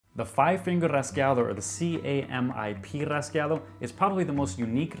The 5-finger rasgueado, or the CAMIP rasgueado, is probably the most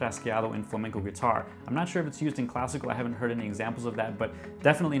unique rasgueado in flamenco guitar. I'm not sure if it's used in classical, I haven't heard any examples of that, but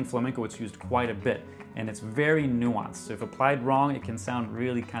definitely in flamenco it's used quite a bit. And it's very nuanced, so if applied wrong, it can sound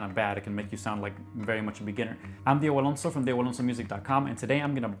really kind of bad. It can make you sound like very much a beginner. I'm Alonso from DiegoAlonsoMusic.com, and today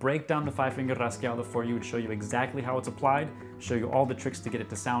I'm gonna break down the 5-finger rasgueado for you to show you exactly how it's applied, show you all the tricks to get it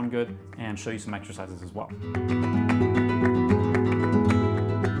to sound good, and show you some exercises as well.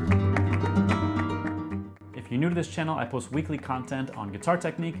 If you're new to this channel, I post weekly content on guitar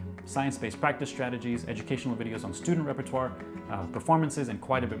technique, science-based practice strategies, educational videos on student repertoire, performances, and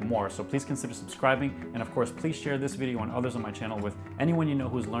quite a bit more. So please consider subscribing, and of course, please share this video and others on my channel with anyone you know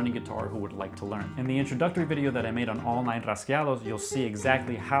who's learning guitar or who would like to learn. In the introductory video that I made on all 9 rasgueados, you'll see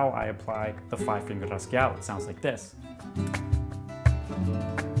exactly how I apply the 5-finger rasgueado. It sounds like this.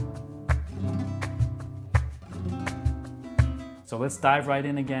 So let's dive right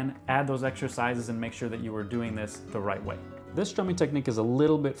in again, add those exercises, and make sure that you are doing this the right way. This strumming technique is a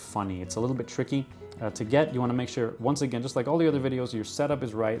little bit funny. It's a little bit tricky to get. You want to make sure, once again, just like all the other videos, your setup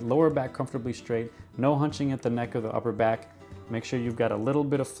is right, lower back comfortably straight, no hunching at the neck or the upper back. Make sure you've got a little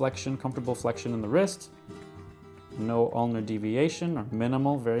bit of flexion, comfortable flexion in the wrist, no ulnar deviation, or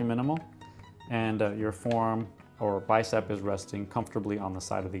minimal, very minimal, and your forearm or bicep is resting comfortably on the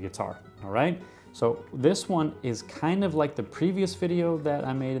side of the guitar, all right? So this one is kind of like the previous video that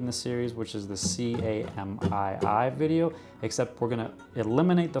I made in the series, which is the CAMII video, except we're gonna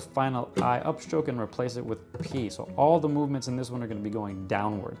eliminate the final I upstroke and replace it with P. So all the movements in this one are gonna be going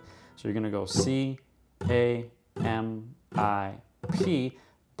downward. So you're gonna go CAMIP,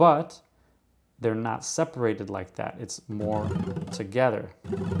 but they're not separated like that. It's more together,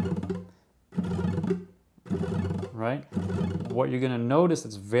 right? What you're gonna notice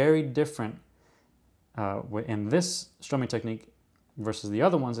that's very different in this strumming technique versus the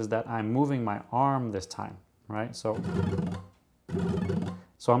other ones is that I'm moving my arm this time, right? So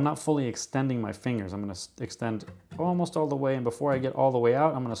I'm not fully extending my fingers. I'm going to extend almost all the way, and before I get all the way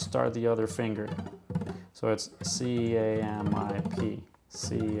out, I'm going to start the other finger. So it's C-A-M-I-P,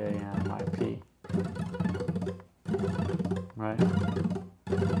 C-A-M-I-P, right?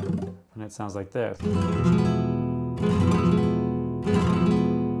 And it sounds like this.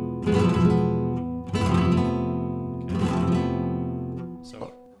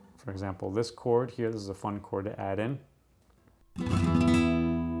 For example, this chord here, this is a fun chord to add in.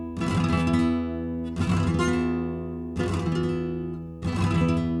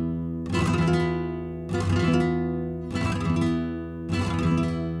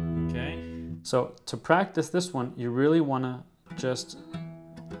 Okay, so to practice this one, you really want to just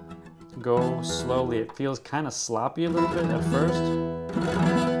go slowly. It feels kind of sloppy a little bit at first.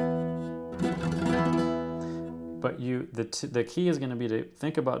 But the key is going to be to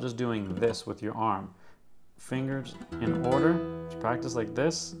think about just doing this with your arm. Fingers in order. Just practice like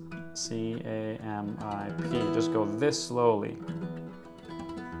this. C-A-M-I-P. Just go this slowly.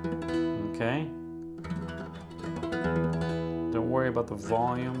 Okay? Don't worry about the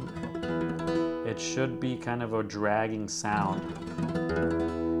volume. It should be kind of a dragging sound.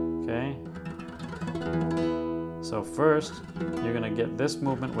 Okay? So first, you're gonna get this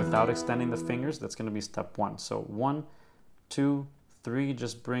movement without extending the fingers. That's gonna be step 1. So 1, 2, 3,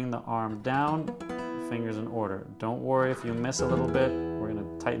 just bring the arm down, fingers in order. Don't worry if you miss a little bit. We're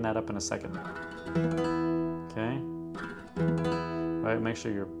gonna tighten that up in a second. Okay? All right, make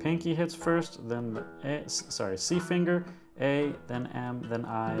sure your pinky hits first, then the C finger, A, then M, then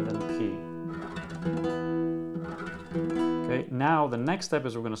I, then P. Okay, now the next step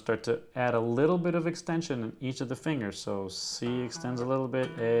is we're going to start to add a little bit of extension in each of the fingers. So C extends a little bit,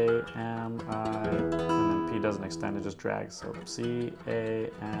 A, M, I, and then P doesn't extend, it just drags. So C, A,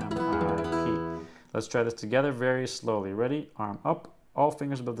 M, I, P. Let's try this together very slowly. Ready? Arm up, all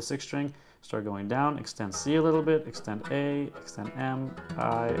fingers above the 6th string. Start going down, extend C a little bit, extend A, extend M,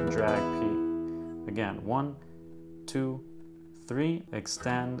 I, drag P. Again, 1, 2, 3,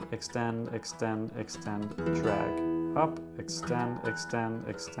 extend, extend, extend, extend, drag. Up, extend, extend,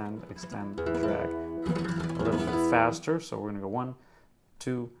 extend, extend, drag. A little bit faster, so we're gonna go 1,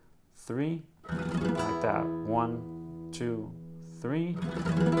 2, 3, like that. 1, 2, 3,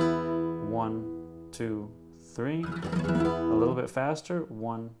 1, 2, 3. A little bit faster.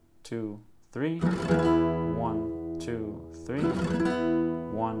 1, 2, 3, 1, 2, 3,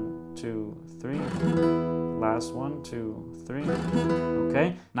 1, 2, 3. Last 1, 2, 3.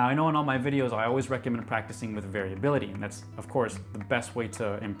 Okay. Now I know in all my videos I always recommend practicing with variability, and that's of course the best way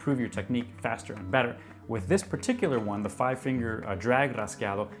to improve your technique faster and better. With this particular one, the 5-finger drag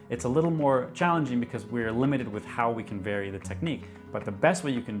rasgueado, it's a little more challenging because we're limited with how we can vary the technique. But the best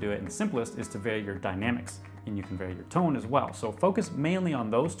way you can do it, and the simplest, is to vary your dynamics, and you can vary your tone as well. So focus mainly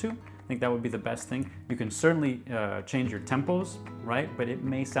on those two. I think that would be the best thing. You can certainly change your tempos, right? But it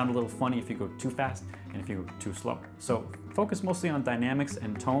may sound a little funny if you go too fast and if you go too slow. So focus mostly on dynamics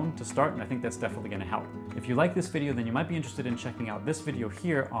and tone to start, and I think that's definitely going to help. If you like this video, then you might be interested in checking out this video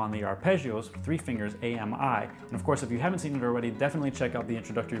here on the arpeggios, 3 fingers, AMI. And of course, if you haven't seen it already, definitely check out the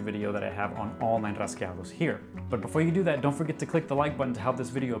introductory video that I have on all 9 rasgueados here. But before you do that, don't forget to click the like button to help this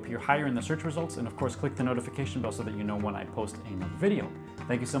video appear higher in the search results, and of course, click the notification bell so that you know when I post another video.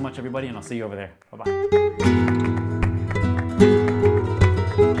 Thank you so much, everybody, and I'll see you over there. Bye-bye.